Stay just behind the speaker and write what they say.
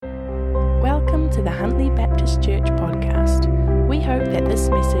to the Huntly Baptist Church podcast. We hope that this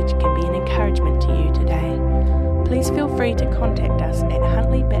message can be an encouragement to you today. Please feel free to contact us at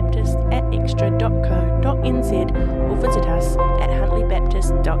huntlybaptist@extra.co.nz or visit us at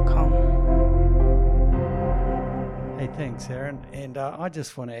huntlybaptist.com. Hey, thanks, Aaron. And I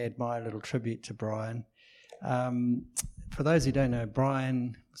just want to add my little tribute to Brian. For those who don't know,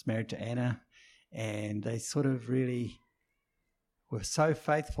 Brian was married to Anna, and they sort of really were so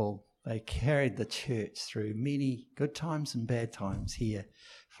faithful. They carried the church through many good times and bad times here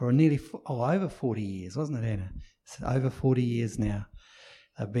for nearly over 40 years, wasn't it, Anna? It's over 40 years now.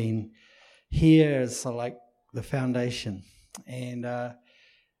 They've been here as like the foundation. And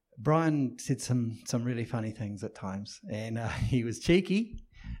Brian said some really funny things at times. And he was cheeky,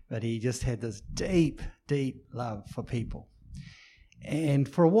 but he just had this deep, deep love for people. And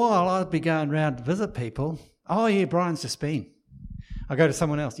for a while, I'd be going around to visit people. Oh, yeah, Brian's just been. I go to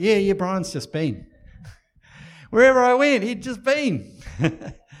someone else. Yeah, Brian's just been. Wherever I went, he'd just been.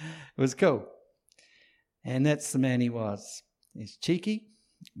 It was cool. And that's the man he was. He's cheeky,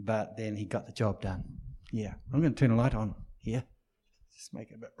 but then he got the job done. Yeah, I'm going to turn a light on here. Just make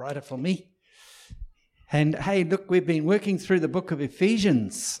it a bit brighter for me. And hey, look, we've been working through the book of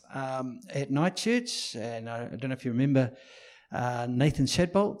Ephesians at Night Church. And I don't know if you remember Nathan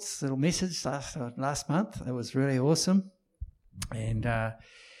Shadbolt's little message last month. It was really awesome. And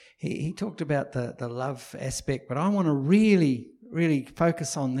he talked about the love aspect, but I want to really, really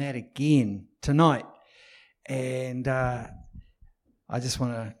focus on that again tonight. And I just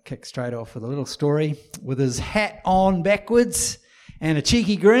want to kick straight off with a little story. With his hat on backwards and a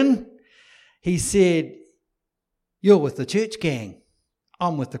cheeky grin, he said, "You're with the church gang.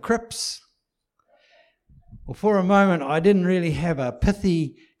 I'm with the Crips." Well, for a moment, I didn't really have a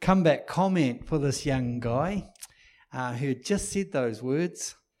pithy comeback comment for this young guy who had just said those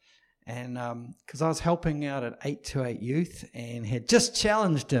words. And because I was helping out at 828 Youth and had just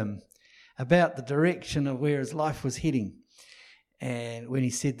challenged him about the direction of where his life was heading, and when he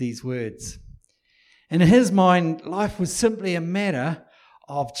said these words. And in his mind, life was simply a matter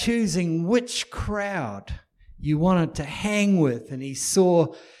of choosing which crowd you wanted to hang with. And he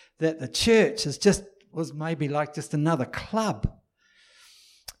saw that the church was maybe like just another club.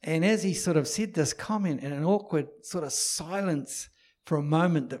 And as he sort of said this comment, in an awkward sort of silence for a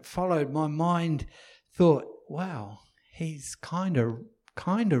moment that followed, my mind thought, wow, he's kind of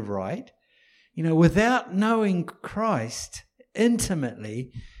right. You know, without knowing Christ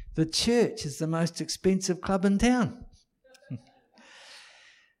intimately, the church is the most expensive club in town.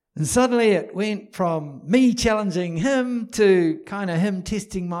 And suddenly it went from me challenging him to kind of him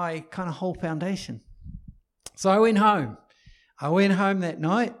testing my kind of whole foundation. So I went home. That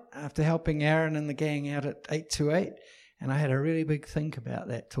night after helping Aaron and the gang out at 828, and I had a really big think about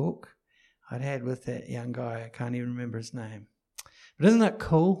that talk I'd had with that young guy. I can't even remember his name. But isn't it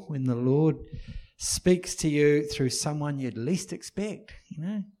cool when the Lord speaks to you through someone you'd least expect, you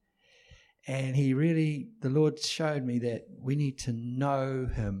know? And the Lord showed me that we need to know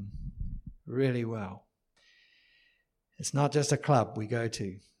him really well. It's not just a club we go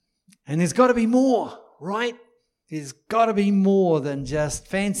to. And there's got to be more, right? There's got to be more than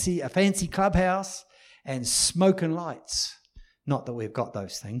just a fancy clubhouse and smoke and lights. Not that we've got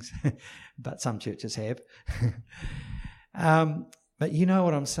those things, but some churches have. But you know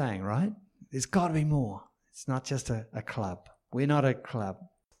what I'm saying, right? There's got to be more. It's not just a club. We're not a club.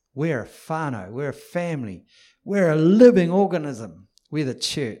 We're a whānau. We're a family. We're a living organism. We're the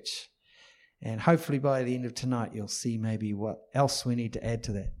church. And hopefully by the end of tonight, you'll see maybe what else we need to add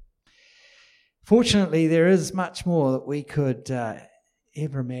to that. Fortunately, there is much more that we could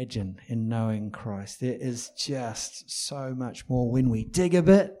ever imagine in knowing Christ. There is just so much more when we dig a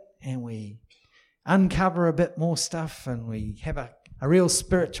bit and we uncover a bit more stuff and we have a real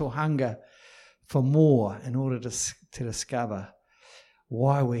spiritual hunger for more in order to discover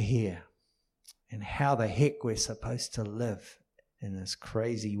why we're here and how the heck we're supposed to live in this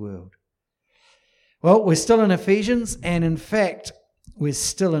crazy world. Well, we're still in Ephesians, and in fact, we're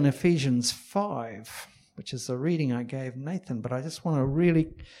still in Ephesians 5, which is the reading I gave Nathan, but I just want to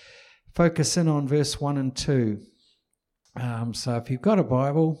really focus in on verse 1 and 2. So if you've got a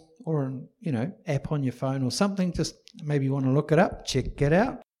Bible or an app on your phone or something, just maybe you want to look it up, check it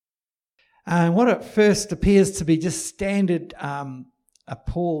out. And what at first appears to be just standard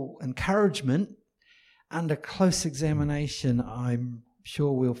Paul encouragement, under close examination, I'm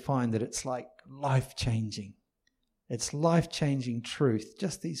sure we'll find that it's like life-changing. It's life-changing truth,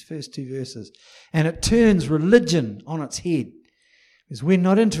 just these first two verses. And it turns religion on its head. Because we're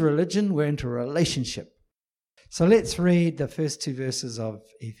not into religion, we're into a relationship. So let's read the first 2 verses of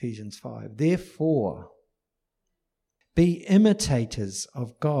Ephesians 5. Therefore, be imitators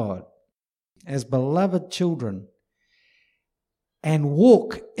of God as beloved children, and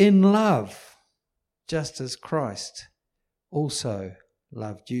walk in love, just as Christ also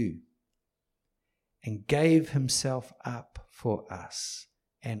loved you and gave himself up for us,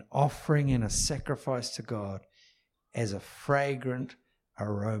 an offering and a sacrifice to God as a fragrant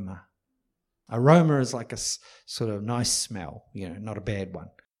aroma. Aroma is like a sort of nice smell, not a bad one.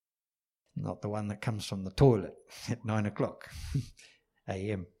 Not the one that comes from the toilet at 9 o'clock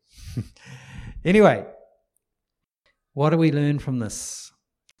a.m. Anyway, what do we learn from this?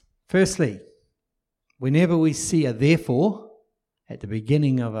 Firstly, whenever we see a therefore at the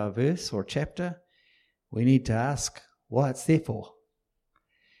beginning of our verse or chapter, we need to ask what it's there for.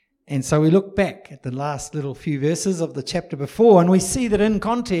 And so we look back at the last little few verses of the chapter before, and we see that in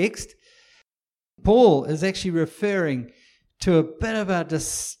context, Paul is actually referring to a bit of a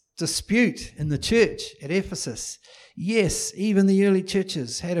dispute in the church at Ephesus. Yes, even the early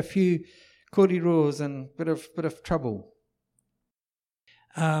churches had a few kōreros and bit of trouble.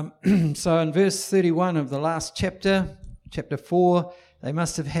 So in verse 31 of the last chapter 4, they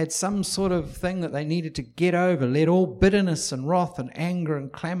must have had some sort of thing that they needed to get over. Let all bitterness and wrath and anger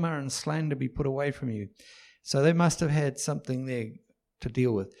and clamour and slander be put away from you. So they must have had something there to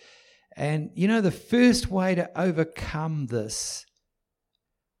deal with. And the first way to overcome this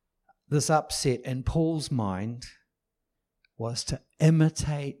upset in Paul's mind was to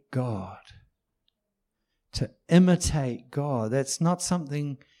imitate God. To imitate God. That's not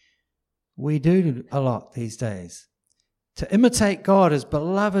something we do a lot these days. To imitate God as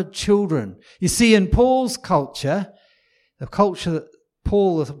beloved children. You see, in Paul's culture, the culture that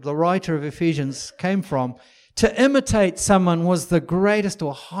Paul, the writer of Ephesians, came from, to imitate someone was the greatest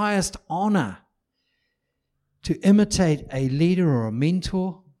or highest honour. To imitate a leader or a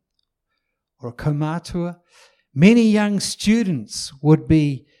mentor or a kaumatua. Many young students would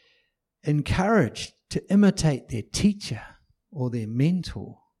be encouraged to imitate their teacher or their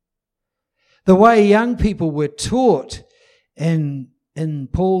mentor. The way young people were taught in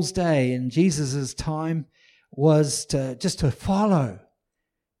Paul's day, in Jesus' time, was to follow,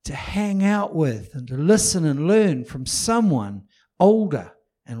 to hang out with, and to listen and learn from someone older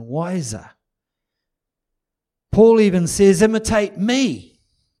and wiser. Paul even says, imitate me.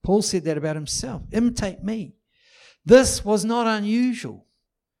 Paul said that about himself. Imitate me. This was not unusual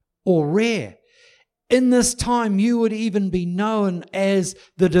or rare. In this time, you would even be known as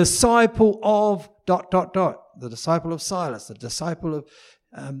the disciple of ... the disciple of Silas, the disciple of,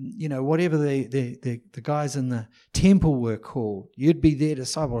 whatever the guys in the temple were called. You'd be their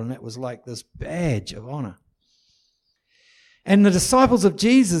disciple, and that was like this badge of honor. And the disciples of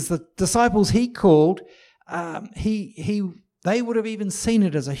Jesus, the disciples he called, they would have even seen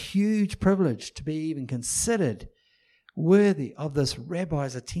it as a huge privilege to be even considered worthy of this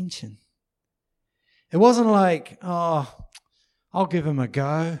rabbi's attention. It wasn't like, I'll give him a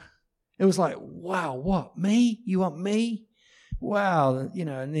go. It was like, wow, what, me? You want me? Wow,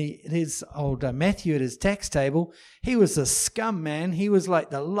 and his old Matthew at his tax table, he was a scum man. He was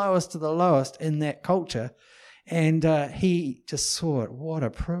like the lowest of the lowest in that culture. And he just saw it. What a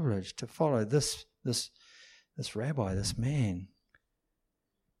privilege to follow this rabbi, this man.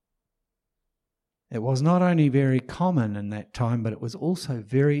 It was not only very common in that time, but it was also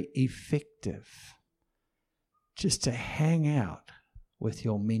very effective just to hang out with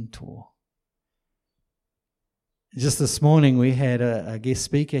your mentor. Just this morning we had a guest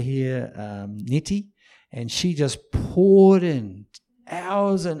speaker here, Nettie, and she just poured in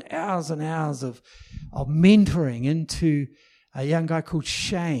hours and hours and hours of mentoring into a young guy called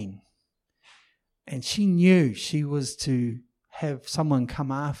Shane. And she knew she was to have someone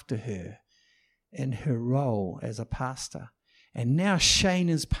come after her in her role as a pastor. And now Shane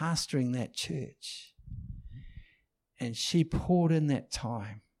is pastoring that church. And she poured in that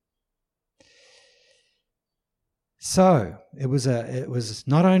time. So it was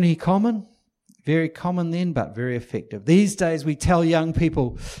not only common, very common then, but very effective. These days we tell young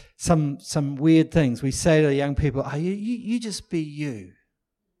people some weird things. We say to the young people, you just be you.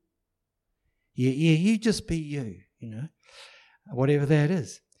 Yeah, you just be you, whatever that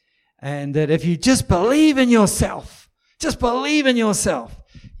is. And that if you just believe in yourself,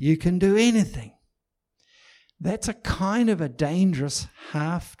 you can do anything. That's a kind of a dangerous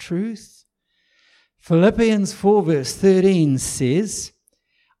half-truth. Philippians 4 verse 13 says,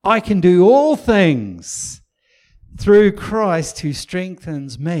 I can do all things through Christ who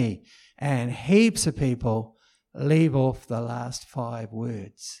strengthens me. And heaps of people leave off the last 5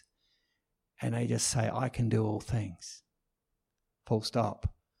 words. and they just say, I can do all things. Full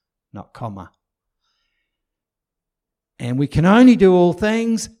stop, not comma. And we can only do all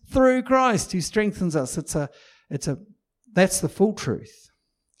things through Christ who strengthens us. That's the full truth.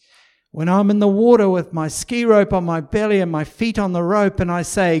 When I'm in the water with my ski rope on my belly and my feet on the rope and I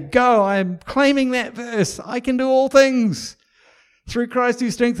say, go, I'm claiming that verse. I can do all things through Christ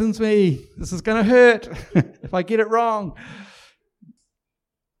who strengthens me. This is going to hurt if I get it wrong.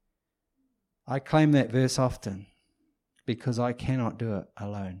 I claim that verse often because I cannot do it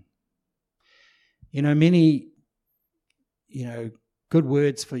alone. Many, good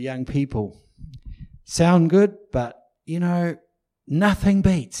words for young people sound good, but, nothing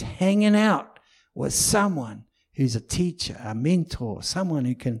beats hanging out with someone who's a teacher, a mentor, someone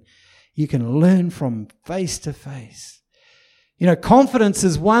you can learn from face to face. Confidence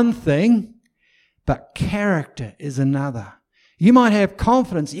is one thing, but character is another. You might have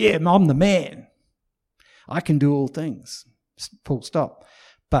confidence, yeah, I'm the man. I can do all things, full stop.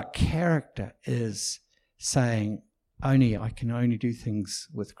 But character is saying, I can only do things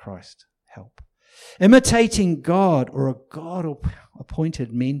with Christ's help. Imitating God or a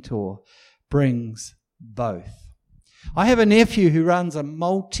God-appointed mentor brings both. I have a nephew who runs a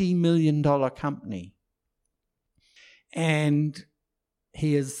multi-million-dollar company, and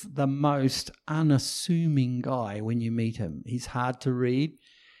he is the most unassuming guy when you meet him. He's hard to read.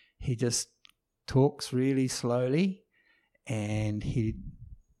 He just talks really slowly, and he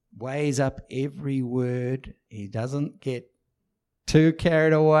weighs up every word. He doesn't get too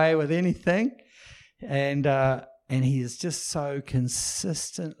carried away with anything. And he is just so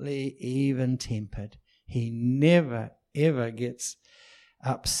consistently even-tempered. He never, ever gets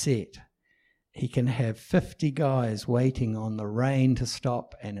upset. He can have 50 guys waiting on the rain to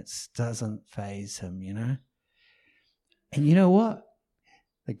stop, and it doesn't faze him, And you know what?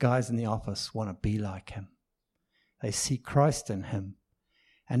 The guys in the office want to be like him. They see Christ in him,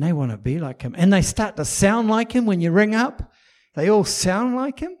 and they want to be like him. And they start to sound like him when you ring up. They all sound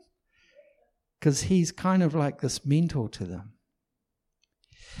like him because he's kind of like this mentor to them.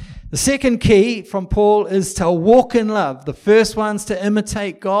 The second key from Paul is to walk in love. The first one's to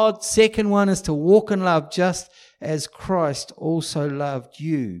imitate God. Second one is to walk in love just as Christ also loved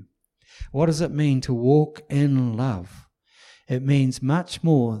you. What does it mean to walk in love? It means much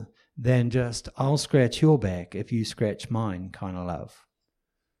more than just, I'll scratch your back if you scratch mine kind of love.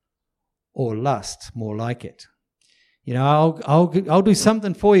 Or lust, more like it. I'll do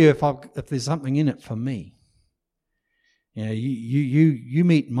something for you if there's something in it for me. You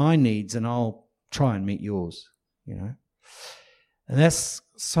meet my needs and I'll try and meet yours. And that's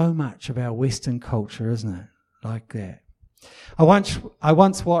so much of our Western culture, isn't it? Like that. I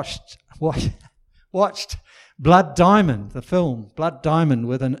once watched Blood Diamond, the film Blood Diamond,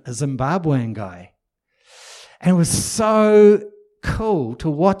 with a Zimbabwean guy, and it was so cool to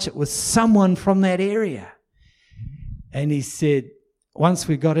watch it with someone from that area. And he said, once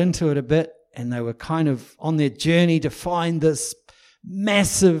we got into it a bit, and they were kind of on their journey to find this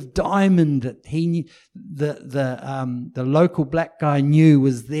massive diamond that he knew, the local black guy knew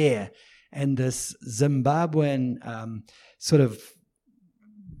was there, and this Zimbabwean sort of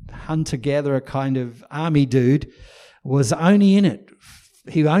hunter-gatherer kind of army dude was only in it.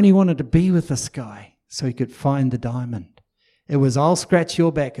 He only wanted to be with this guy so he could find the diamond. It was, I'll scratch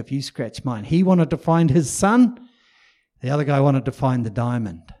your back if you scratch mine. He wanted to find his son. The other guy wanted to find the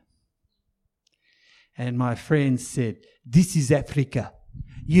diamond. And my friend said, this is Africa.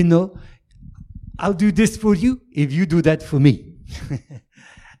 I'll do this for you if you do that for me.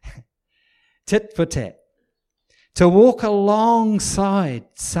 Tit for tat. To walk alongside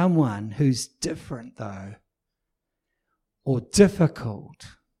someone who's different, though, or difficult,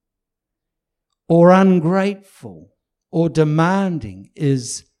 or ungrateful, or demanding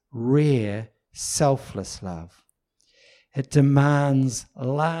is rare, selfless love. It demands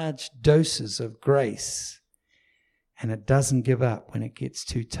large doses of grace, and it doesn't give up when it gets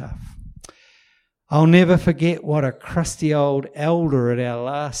too tough. I'll never forget what a crusty old elder at our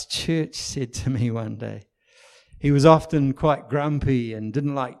last church said to me one day. He was often quite grumpy and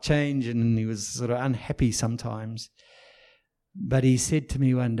didn't like change, and he was sort of unhappy sometimes. But he said to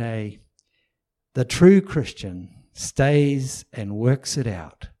me one day, the true Christian stays and works it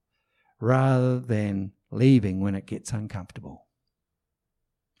out rather than leaving when it gets uncomfortable.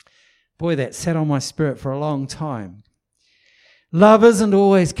 Boy, that sat on my spirit for a long time. Love isn't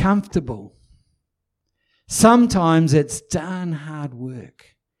always comfortable. Sometimes it's darn hard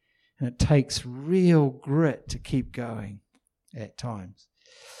work, and it takes real grit to keep going at times.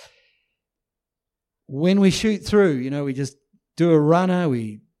 When we shoot through, we just do a runner,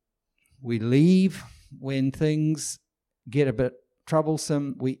 we We leave when things get a bit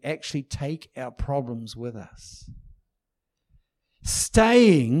troublesome. We actually take our problems with us.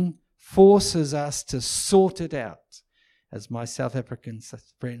 Staying forces us to sort it out. As my South African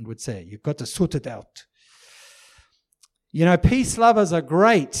friend would say, you've got to sort it out. You know, peace lovers are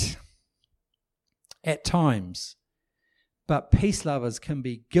great at times, but peace lovers can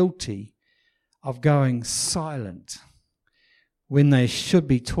be guilty of going silent when they should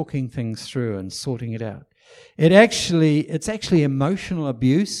be talking things through and sorting it out. It's actually emotional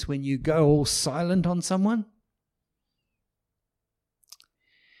abuse when you go all silent on someone.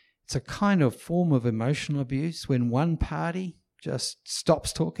 It's a kind of form of emotional abuse when one party just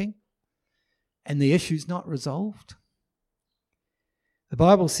stops talking and the issue's not resolved. The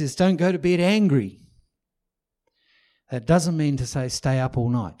Bible says don't go to bed angry. That doesn't mean to say stay up all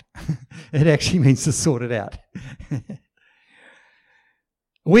night. It actually means to sort it out.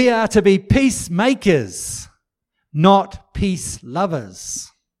 We are to be peacemakers, not peace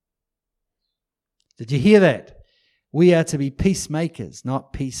lovers. Did you hear that? We are to be peacemakers,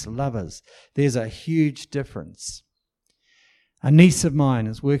 not peace lovers. There's a huge difference. A niece of mine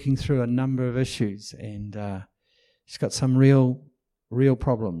is working through a number of issues, and she's got some real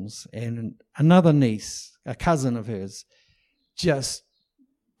problems. And another niece, a cousin of hers, just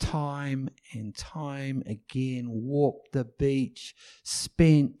time and time again walked the beach,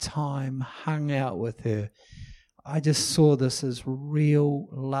 spent time, hung out with her. I just saw this as real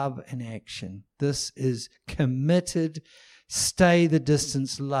love in action. This is committed, stay the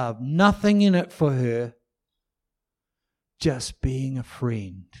distance love. Nothing in it for her, just being a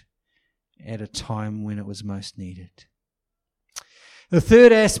friend at a time when it was most needed. The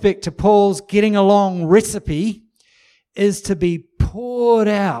third aspect to Paul's getting along recipe is to be poured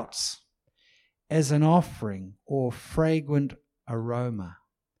out as an offering or fragrant aroma.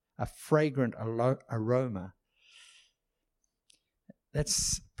 A fragrant aroma.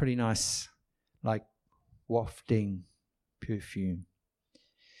 That's pretty nice, like wafting perfume.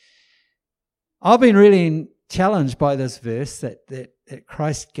 I've been really challenged by this verse that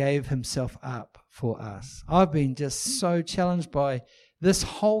Christ gave himself up for us. I've been just so challenged by this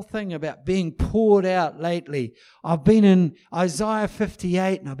whole thing about being poured out lately. I've been in Isaiah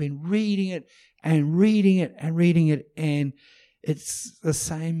 58 and I've been reading it and reading it and reading it, and it's the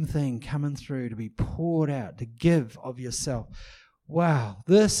same thing coming through, to be poured out, to give of yourself. Wow,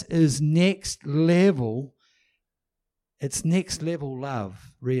 this is next level. It's next level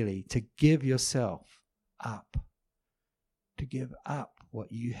love, really, to give yourself up, to give up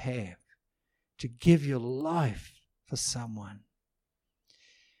what you have, to give your life for someone.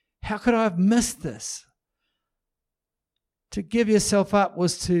 How could I have missed this? To give yourself up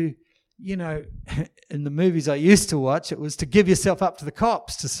was to, you know, in the movies I used to watch, it was to give yourself up to the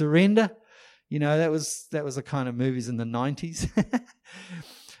cops, to surrender. You know, that was the kind of movies in the 90s.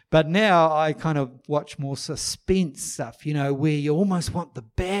 But now I kind of watch more suspense stuff, you know, where you almost want the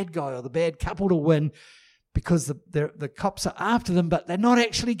bad guy or the bad couple to win because the cops are after them, but they're not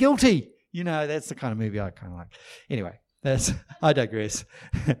actually guilty. You know, that's the kind of movie I kind of like. Anyway, I digress.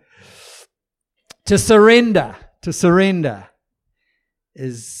 To surrender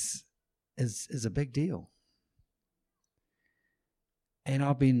is a big deal. And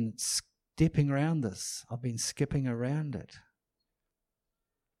I've been stepping around this. I've been skipping around it.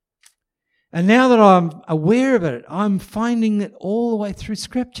 And now that I'm aware of it, I'm finding it all the way through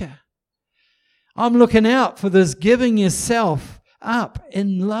Scripture. I'm looking out for this giving yourself up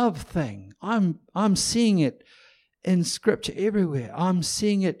in love thing. I'm seeing it in Scripture everywhere. I'm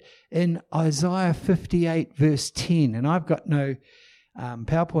seeing it in Isaiah 58 verse 10. And I've got no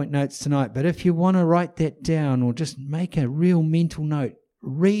PowerPoint notes tonight, but if you want to write that down or just make a real mental note,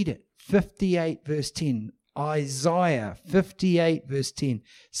 read it. 58 verse 10. Isaiah 58 verse 10.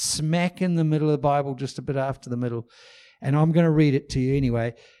 Smack in the middle of the Bible, just a bit after the middle. And I'm going to read it to you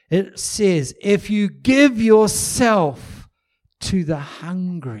anyway. It says, if you give yourself to the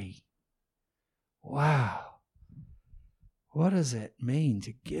hungry. Wow. What does that mean,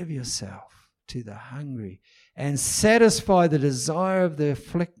 to give yourself to the hungry and satisfy the desire of the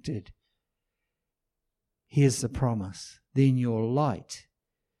afflicted? Here's the promise. Then your light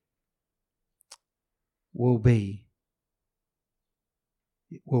will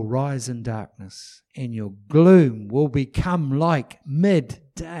rise in darkness, and your gloom will become like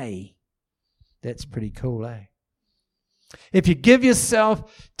midday. That's pretty cool, eh? If you give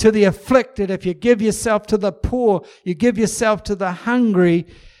yourself to the afflicted, if you give yourself to the poor, you give yourself to the hungry,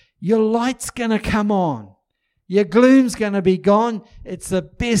 your light's going to come on. Your gloom's going to be gone. It's the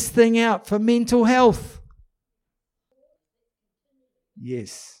best thing out for mental health.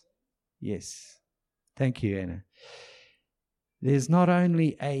 Yes. Yes. Thank you, Anna. There's not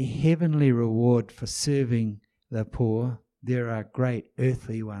only a heavenly reward for serving the poor, there are great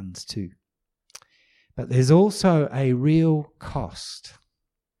earthly ones too. But there's also a real cost.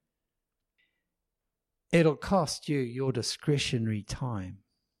 It'll cost you your discretionary time.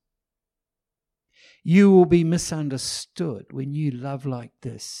 You will be misunderstood when you love like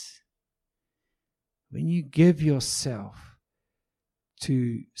this. When you give yourself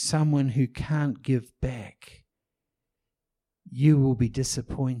to someone who can't give back, you will be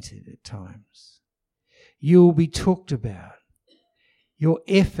disappointed at times. You will be talked about. Your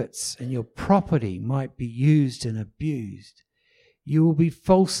efforts and your property might be used and abused. You will be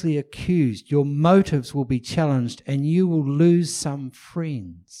falsely accused. Your motives will be challenged, and you will lose some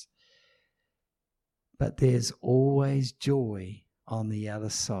friends. But there's always joy on the other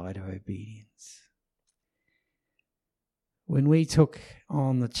side of obedience. When we took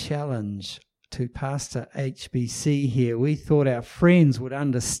on the challenge to pastor HBC here, we thought our friends would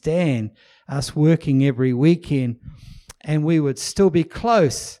understand us working every weekend and we would still be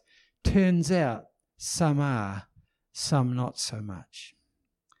close. Turns out some are, some not so much.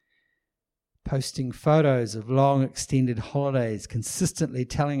 Posting photos of long extended holidays, consistently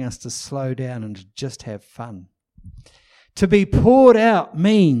telling us to slow down and to just have fun. To be poured out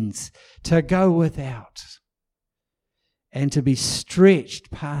means to go without and to be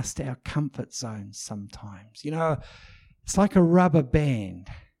stretched past our comfort zones sometimes. You know, it's like a rubber band.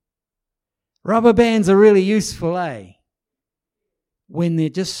 Rubber bands are really useful, eh? When they're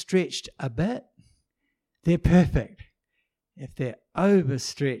just stretched a bit, they're perfect. If they're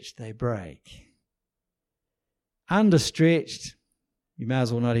overstretched, they break. Understretched, you may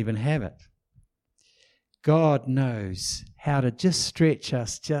as well not even have it. God knows how to just stretch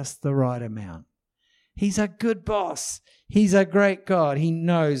us just the right amount. He's a good boss. He's a great God. He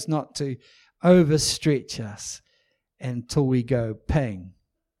knows not to overstretch us until we go pang.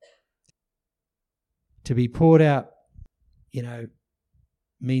 To be poured out,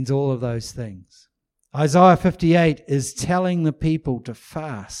 means all of those things. Isaiah 58 is telling the people to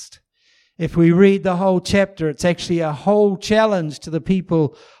fast. If we read the whole chapter, it's actually a whole challenge to the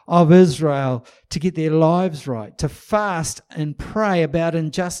people of Israel to get their lives right, to fast and pray about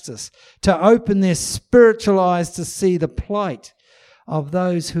injustice, to open their spiritual eyes to see the plight of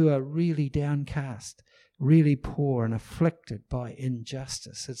those who are really downcast, really poor and afflicted by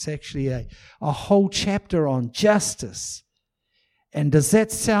injustice. It's actually a whole chapter on justice. And does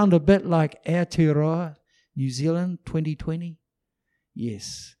that sound a bit like Aotearoa, New Zealand 2020?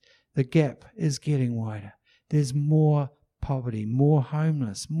 Yes, the gap is getting wider. There's more poverty, more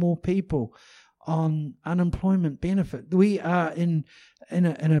homeless, more people on unemployment benefit. We are in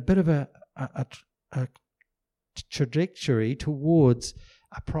a bit of a trajectory towards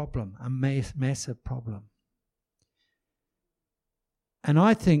a problem, a massive problem. And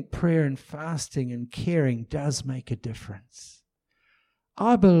I think prayer and fasting and caring does make a difference.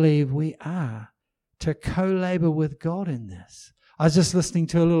 I believe we are to co-labor with God in this. I was just listening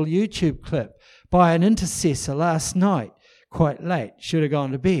to a little YouTube clip by an intercessor last night, quite late, should have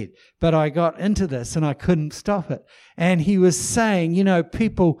gone to bed, but I got into this and I couldn't stop it. And he was saying,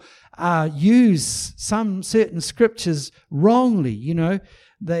 people use some certain scriptures wrongly,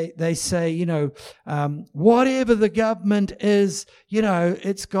 They say, whatever the government is,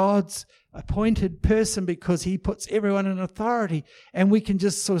 it's God's appointed person because he puts everyone in authority. And we can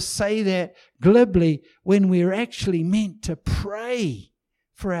just sort of say that glibly when we're actually meant to pray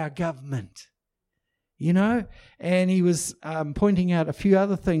for our government, And he was pointing out a few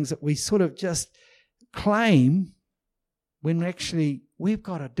other things that we sort of just claim when actually we've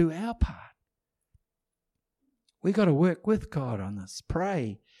got to do our part. We've got to work with God on this.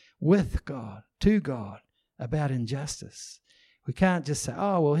 Pray with God, to God, about injustice. We can't just say,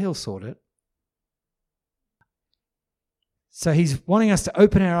 oh, well, he'll sort it. So he's wanting us to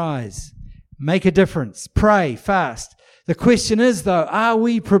open our eyes, make a difference, pray, fast. The question is, though, are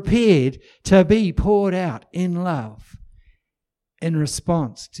we prepared to be poured out in love in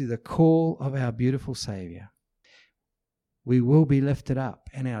response to the call of our beautiful Saviour? We will be lifted up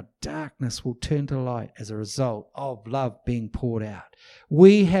and our darkness will turn to light as a result of love being poured out.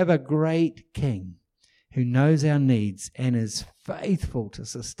 We have a great King who knows our needs and is faithful to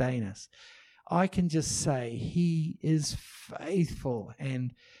sustain us. I can just say he is faithful,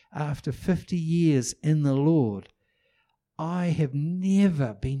 and after 50 years in the Lord, I have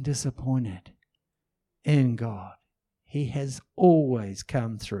never been disappointed in God. He has always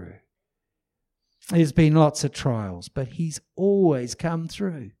come through. There's been lots of trials, but he's always come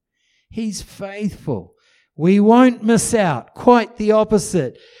through. He's faithful. We won't miss out. Quite the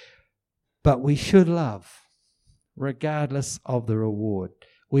opposite. But we should love, regardless of the reward.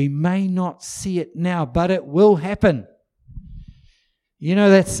 We may not see it now, but it will happen. You know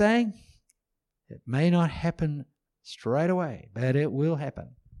that saying? It may not happen straight away, but it will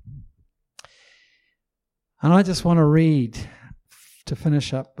happen. And I just want to read, to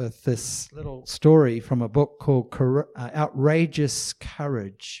finish up with this little story from a book called Outrageous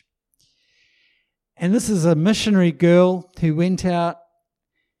Courage. And this is a missionary girl who went out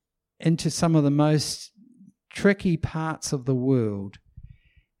into some of the most tricky parts of the world.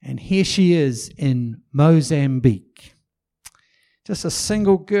 And here she is in Mozambique. Just a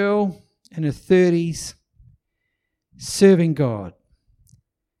single girl in her 30s, serving God.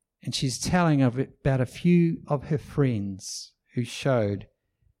 And she's telling about a few of her friends who showed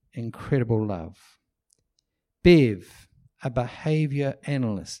incredible love. Bev, a behavior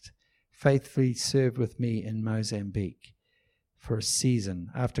analyst, faithfully served with me in Mozambique for a season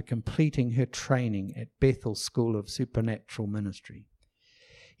after completing her training at Bethel School of Supernatural Ministry.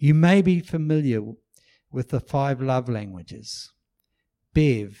 You may be familiar with the 5 love languages.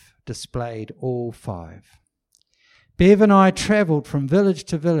 Bev displayed all 5. Bev and I travelled from village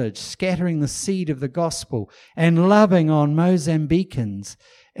to village, scattering the seed of the gospel and loving on Mozambicans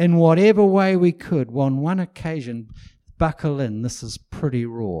in whatever way we could. On one occasion, buckle in, this is pretty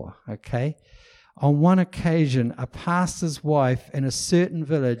raw, okay? On one occasion, a pastor's wife in a certain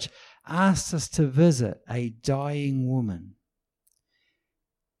village asked us to visit a dying woman.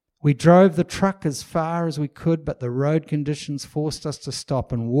 We drove the truck as far as we could, but the road conditions forced us to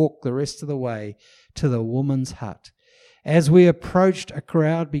stop and walk the rest of the way to the woman's hut. As we approached, a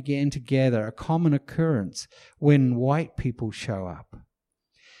crowd began to gather, a common occurrence when white people show up.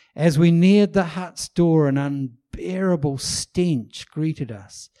 As we neared the hut's door, an unbearable stench greeted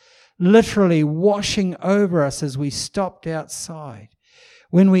us, literally washing over us as we stopped outside.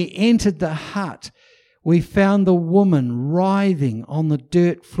 When we entered the hut, we found the woman writhing on the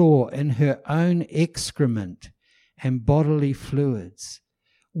dirt floor in her own excrement and bodily fluids.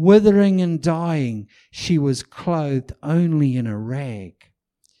 Withering and dying, she was clothed only in a rag.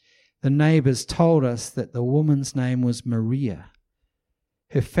 The neighbours told us that the woman's name was Maria.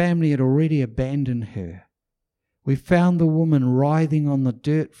 Her family had already abandoned her. We found the woman writhing on the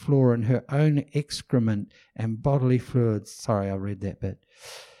dirt floor in her own excrement and bodily fluids. Sorry, I read that bit.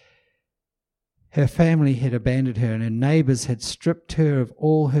 Her family had abandoned her, and her neighbours had stripped her of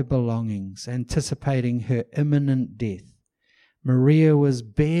all her belongings, anticipating her imminent death. Maria was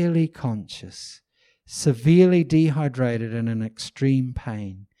barely conscious, severely dehydrated and in extreme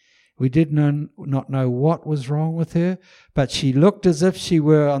pain. We did not know what was wrong with her, but she looked as if she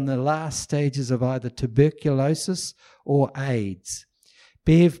were on the last stages of either tuberculosis or AIDS.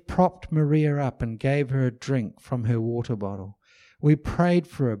 Bev propped Maria up and gave her a drink from her water bottle. We prayed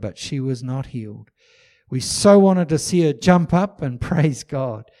for her, but she was not healed. We so wanted to see her jump up and praise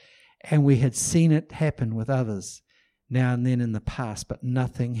God, and we had seen it happen with others now and then in the past, but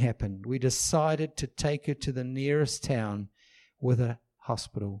nothing happened. We decided to take her to the nearest town with a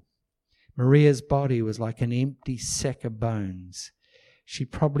hospital. Maria's body was like an empty sack of bones. She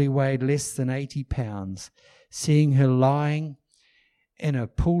probably weighed less than 80 pounds. Seeing her lying in a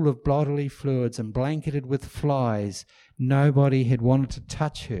pool of bodily fluids and blanketed with flies, nobody had wanted to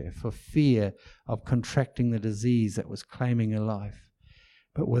touch her for fear of contracting the disease that was claiming her life.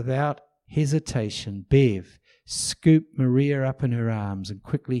 But without hesitation, Bev scooped Maria up in her arms and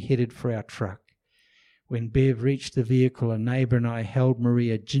quickly headed for our truck. When Bev reached the vehicle, a neighbour and I held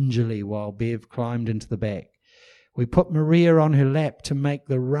Maria gingerly while Bev climbed into the back. We put Maria on her lap to make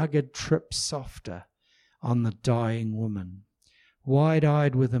the rugged trip softer on the dying woman.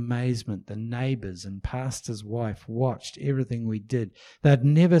 Wide-eyed with amazement, the neighbours and pastor's wife watched everything we did. They'd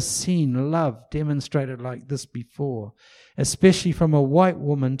never seen love demonstrated like this before, especially from a white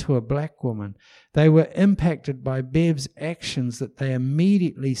woman to a black woman. They were impacted by Bev's actions that they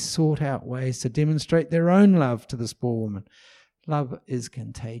immediately sought out ways to demonstrate their own love to this poor woman. Love is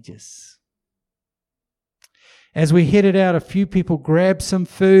contagious. As we headed out, a few people grabbed some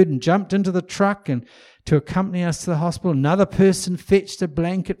food and jumped into the truck and to accompany us to the hospital. Another person fetched a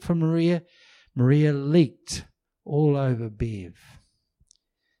blanket for Maria. Maria leaked all over Bev.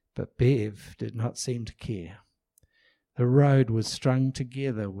 But Bev did not seem to care. The road was strung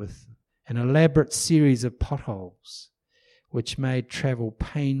together with an elaborate series of potholes, which made travel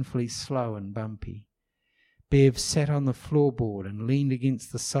painfully slow and bumpy. Bev sat on the floorboard and leaned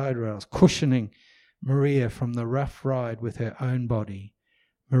against the side rails, cushioning Maria from the rough ride with her own body.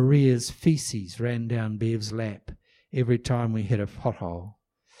 Maria's feces ran down Bev's lap every time we hit a pothole.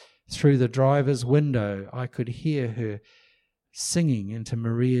 Through the driver's window, I could hear her singing into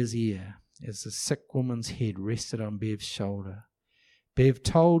Maria's ear. as the sick woman's head rested on Bev's shoulder. Bev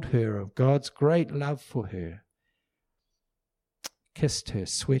told her of God's great love for her, kissed her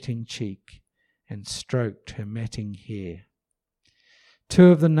sweating cheek, and stroked her matting hair.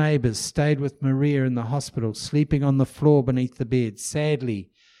 2 of the neighbours stayed with Maria in the hospital, sleeping on the floor beneath the bed. Sadly,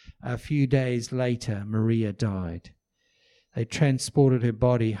 a few days later, Maria died. They transported her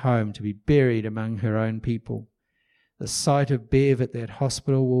body home to be buried among her own people. The sight of Bev at that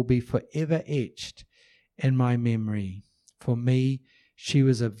hospital will be forever etched in my memory. For me, she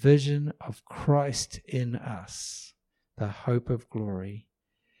was a vision of Christ in us, the hope of glory.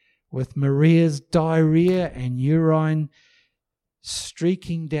 With Maria's diarrhea and urine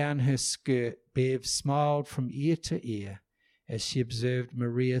streaking down her skirt, Bev smiled from ear to ear as she observed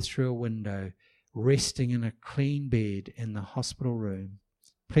Maria through a window, resting in a clean bed in the hospital room.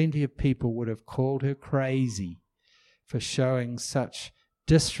 Plenty of people would have called her crazy for showing such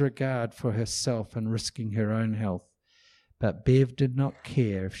disregard for herself and risking her own health. But Bev did not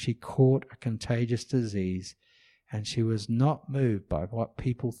care if she caught a contagious disease, and she was not moved by what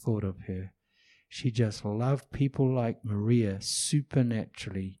people thought of her. She just loved people like Maria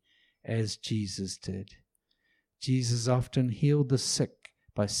supernaturally, as Jesus did. Jesus often healed the sick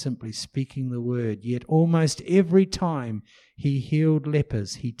by simply speaking the word, yet almost every time he healed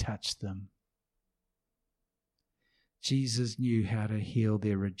lepers, he touched them. Jesus knew how to heal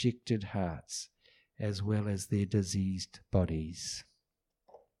their rejected hearts as well as their diseased bodies.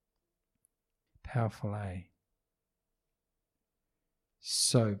 Powerful, eh?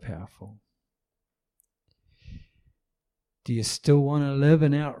 So powerful. Do you still want to live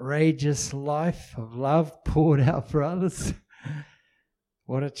an outrageous life of love poured out for others?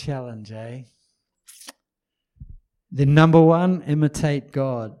 What a challenge, eh? Then 1, imitate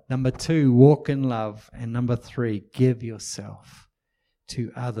God. 2, walk in love. And 3, give yourself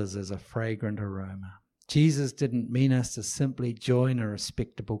to others as a fragrant aroma. Jesus didn't mean us to simply join a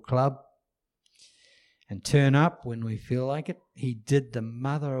respectable club and turn up when we feel like it. He did the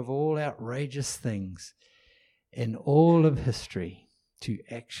mother of all outrageous things in all of history to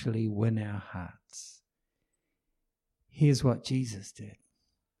actually win our hearts. Here's what Jesus did.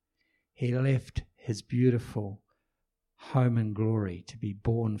 He left his beautiful home and glory to be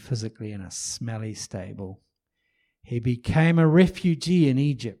born physically in a smelly stable. He became a refugee in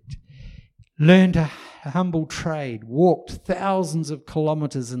Egypt, learned a humble trade, walked thousands of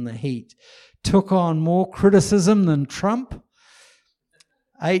kilometers in the heat, took on more criticism than Trump,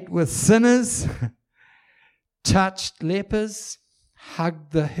 ate with sinners, touched lepers,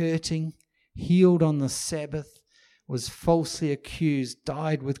 hugged the hurting, healed on the Sabbath, was falsely accused,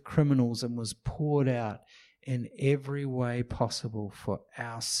 died with criminals, and was poured out in every way possible for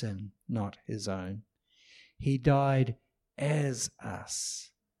our sin, not his own. He died as us,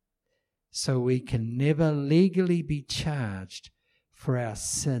 so we can never legally be charged for our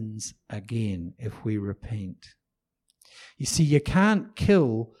sins again if we repent. You see, you can't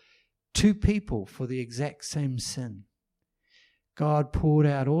kill 2 people for the exact same sin. God poured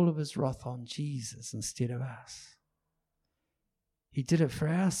out all of his wrath on Jesus instead of us. He did it for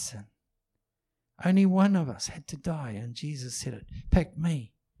our sin. Only one of us had to die, and Jesus said it, pick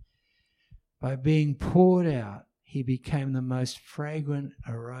me. By being poured out, he became the most fragrant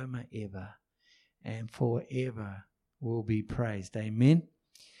aroma ever, and forever will be praised. Amen.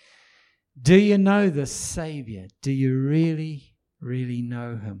 Do you know the Savior? Do you really, really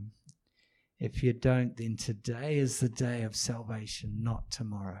know him? If you don't, then today is the day of salvation, not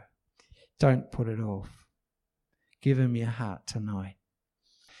tomorrow. Don't put it off. Give him your heart tonight.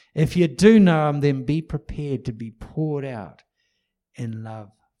 If you do know him, then be prepared to be poured out in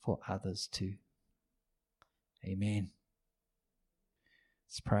love for others too. Amen.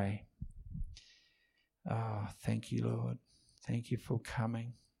 Let's pray. Oh, thank you, Lord. Thank you for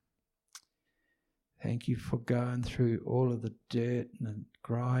coming. Thank you for going through all of the dirt and the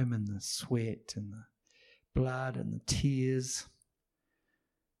grime and the sweat and the blood and the tears,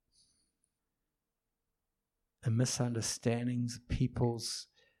 the misunderstandings, people's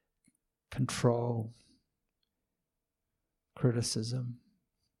control, criticism.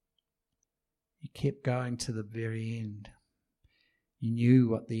 You kept going to the very end. You knew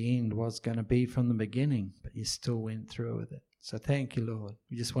what the end was going to be from the beginning, but you still went through with it. So thank you, Lord.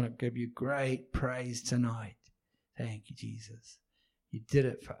 We just want to give you great praise tonight. Thank you, Jesus. You did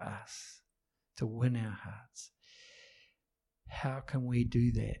it for us to win our hearts. How can we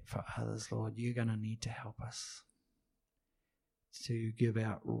do that for others, Lord? You're going to need to help us to give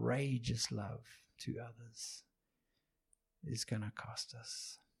outrageous love to others. It's going to cost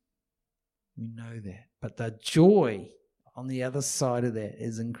us. We know that. But the joy on the other side of that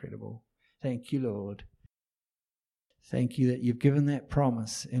is incredible. Thank you, Lord. Thank you that you've given that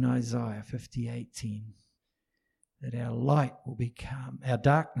promise in Isaiah 50:18, that our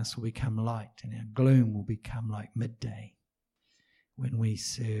darkness will become light and our gloom will become like midday when we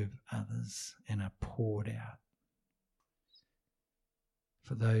serve others and are poured out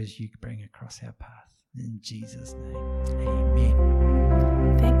for those you bring across our path. In Jesus' name,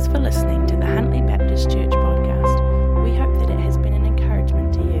 amen. Thanks for listening to the Huntly Baptist Church